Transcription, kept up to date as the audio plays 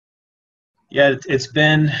Yeah, it's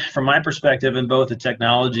been, from my perspective, in both the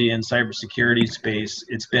technology and cybersecurity space,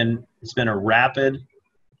 it's been a rapid,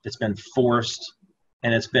 it's been forced,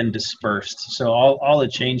 and it's been dispersed. So all the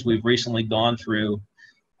change we've recently gone through,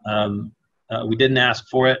 we didn't ask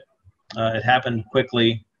for it. It happened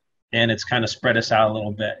quickly, and it's kind of spread us out a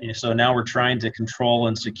little bit. So now we're trying to control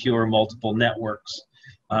and secure multiple networks.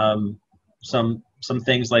 Some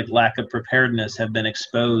things like lack of preparedness have been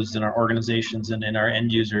exposed in our organizations and in our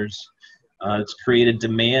end users. It's created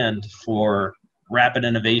demand for rapid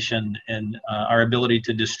innovation and our ability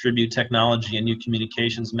to distribute technology and new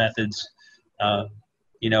communications methods,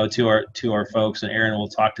 to our folks. And Aaron will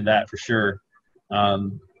talk to that for sure.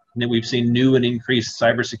 And then we've seen new and increased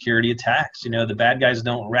cybersecurity attacks. The bad guys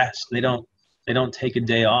don't rest. They don't take a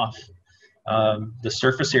day off. The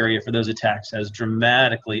surface area for those attacks has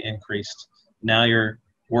dramatically increased. Now you're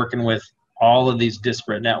working with all of these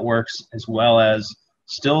disparate networks, as well as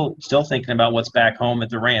still thinking about what's back home at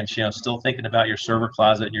the ranch, still thinking about your server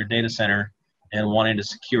closet and your data center and wanting to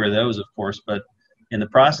secure those, of course. But in the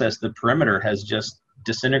process, the perimeter has just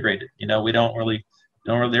disintegrated. We don't really,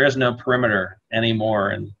 there is no perimeter anymore.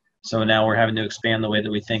 And so now we're having to expand the way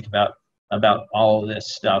that we think about all of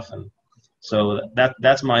this stuff. And so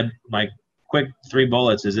that's my quick three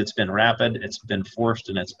bullets is it's been rapid, it's been forced,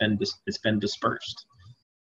 and it's been dispersed.